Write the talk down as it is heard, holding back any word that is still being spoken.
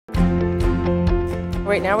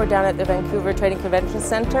Right now we're down at the Vancouver Trading Convention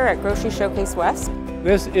Centre at Grocery Showcase West.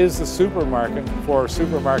 This is the supermarket for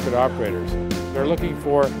supermarket operators. They're looking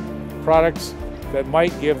for products that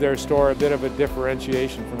might give their store a bit of a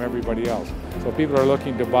differentiation from everybody else. So people are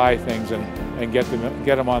looking to buy things and get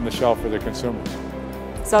them on the shelf for their consumers.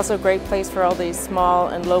 It's also a great place for all these small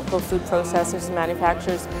and local food processors and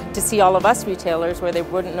manufacturers to see all of us retailers where they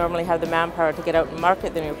wouldn't normally have the manpower to get out and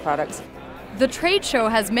market the new products. The trade show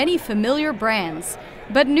has many familiar brands,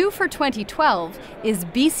 but new for 2012 is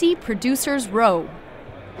BC Producers Row.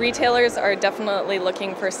 Retailers are definitely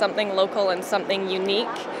looking for something local and something unique.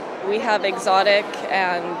 We have exotic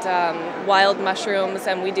and wild mushrooms,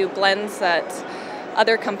 and we do blends that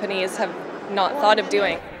other companies have not thought of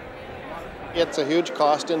doing. It's a huge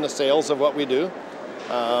cost in the sales of what we do,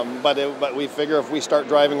 but we figure if we start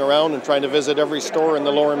driving around and trying to visit every store in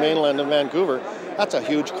the Lower Mainland of Vancouver, that's a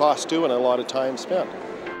huge cost too and a lot of time spent.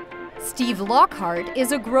 Steve Lockhart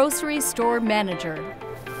is a grocery store manager.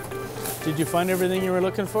 Did you find everything you were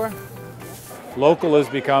looking for? Local has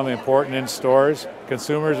become important in stores.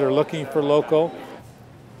 Consumers are looking for local.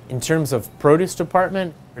 In terms of produce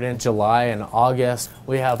department, in July and August,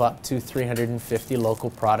 we have up to 350 local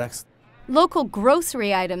products. Local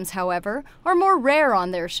grocery items, however, are more rare on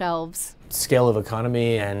their shelves. Scale of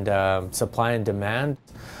economy and supply and demand,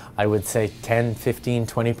 I would say 10, 15,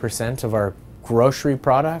 20% of our grocery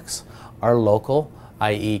products are local,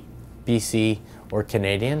 i.e. BC or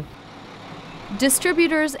Canadian.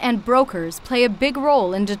 Distributors and brokers play a big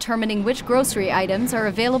role in determining which grocery items are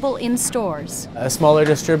available in stores. A smaller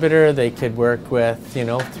distributor, they could work with,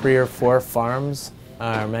 3 or 4 farms,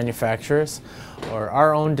 manufacturers, or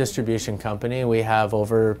our own distribution company. We have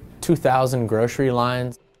over 2,000 grocery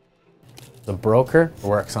lines. The broker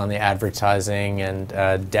works on the advertising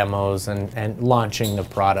and demos and launching the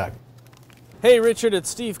product. Hey Richard, it's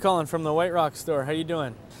Steve calling from the White Rock store. How you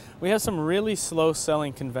doing? We have some really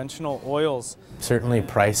slow-selling conventional oils. Certainly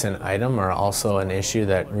price and item are also an issue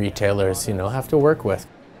that retailers, have to work with.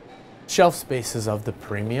 Shelf space is of the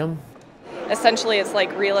premium. Essentially, it's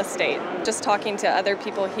like real estate. Just talking to other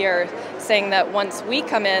people here saying that once we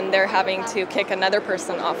come in, they're having to kick another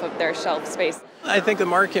person off of their shelf space. I think the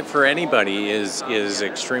market for anybody is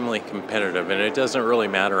extremely competitive, and it doesn't really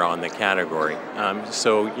matter on the category.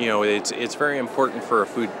 It's very important for a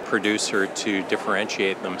food producer to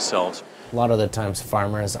differentiate themselves. A lot of the times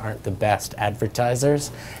farmers aren't the best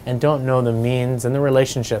advertisers and don't know the means and the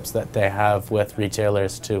relationships that they have with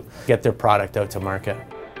retailers to get their product out to market.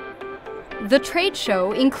 The trade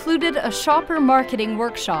show included a shopper marketing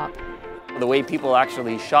workshop. The way people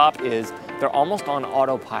actually shop is they're almost on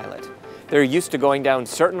autopilot. They're used to going down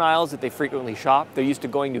certain aisles that they frequently shop. They're used to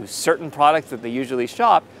going to certain products that they usually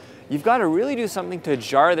shop. You've got to really do something to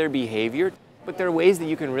jar their behavior. But there are ways that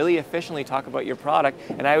you can really efficiently talk about your product.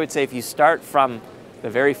 And I would say if you start from the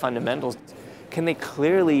very fundamentals, can they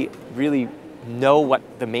clearly really know what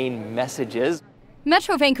the main message is?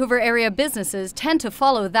 Metro Vancouver area businesses tend to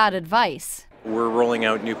follow that advice. We're rolling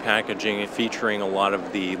out new packaging featuring a lot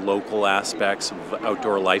of the local aspects of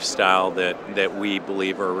outdoor lifestyle that we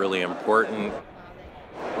believe are really important.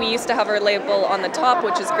 We used to have our label on the top,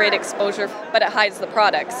 which is great exposure, but it hides the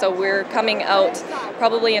product. So we're coming out,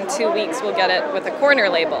 probably in 2 weeks we'll get it with a corner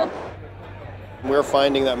label. We're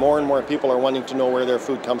finding that more and more people are wanting to know where their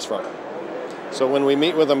food comes from. So when we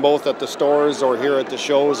meet with them both at the stores or here at the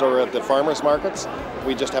shows or at the farmers markets,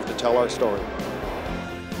 we just have to tell our story.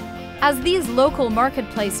 As these local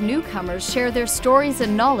marketplace newcomers share their stories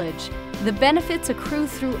and knowledge, the benefits accrue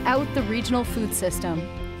throughout the regional food system.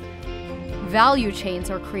 Value chains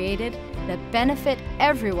are created that benefit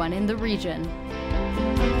everyone in the region.